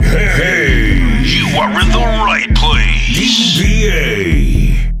are in the right place.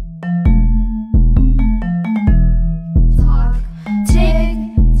 DBA.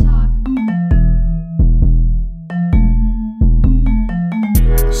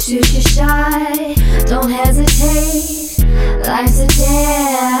 Shoot your shot, don't hesitate. Life's a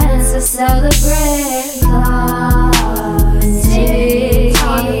dance to celebrate. Clock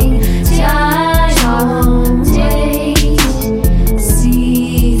ticking, time won't wait.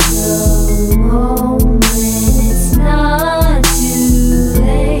 Seize the moment, it's not too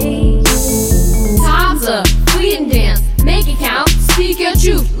late. Time's up, we can dance, make it count. Speak your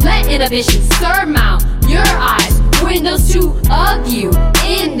truth, let inhibitions surmount your eyes. Windows to a view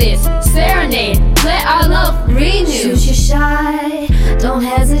in this serenade. Let our love renew. Shoot your shot, don't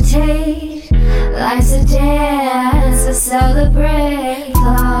hesitate. Life's a dance to celebrate.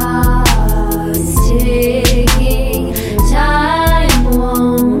 Clock's ticking, time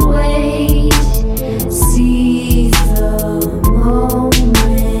won't wait. Seize the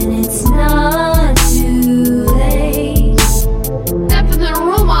moment, it's not too late. Step in the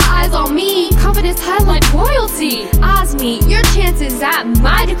room, my eyes on me. Confidence high like royalty. Eyes me, your chances at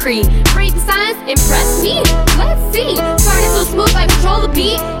my decree. Break the silence, impress me. Let's see. Starting so smooth, I control the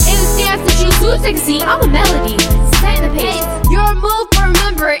beat. In this dance that you lose, take a seat. I'm a melody. Set the pace. Your move, but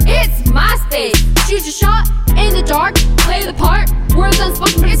remember, it's my space. Shoot your shot in the dark. Play the part. Words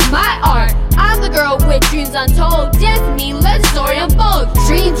unspoken, it's my art. I'm the girl with dreams untold. Dance with me, let the story unfold.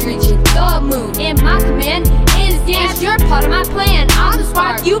 Dreams reaching the moon. In my command, in this dance, you're part of my plan. I'm the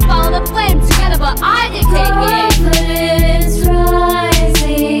spark, you follow the flame. Together, but I dictate it.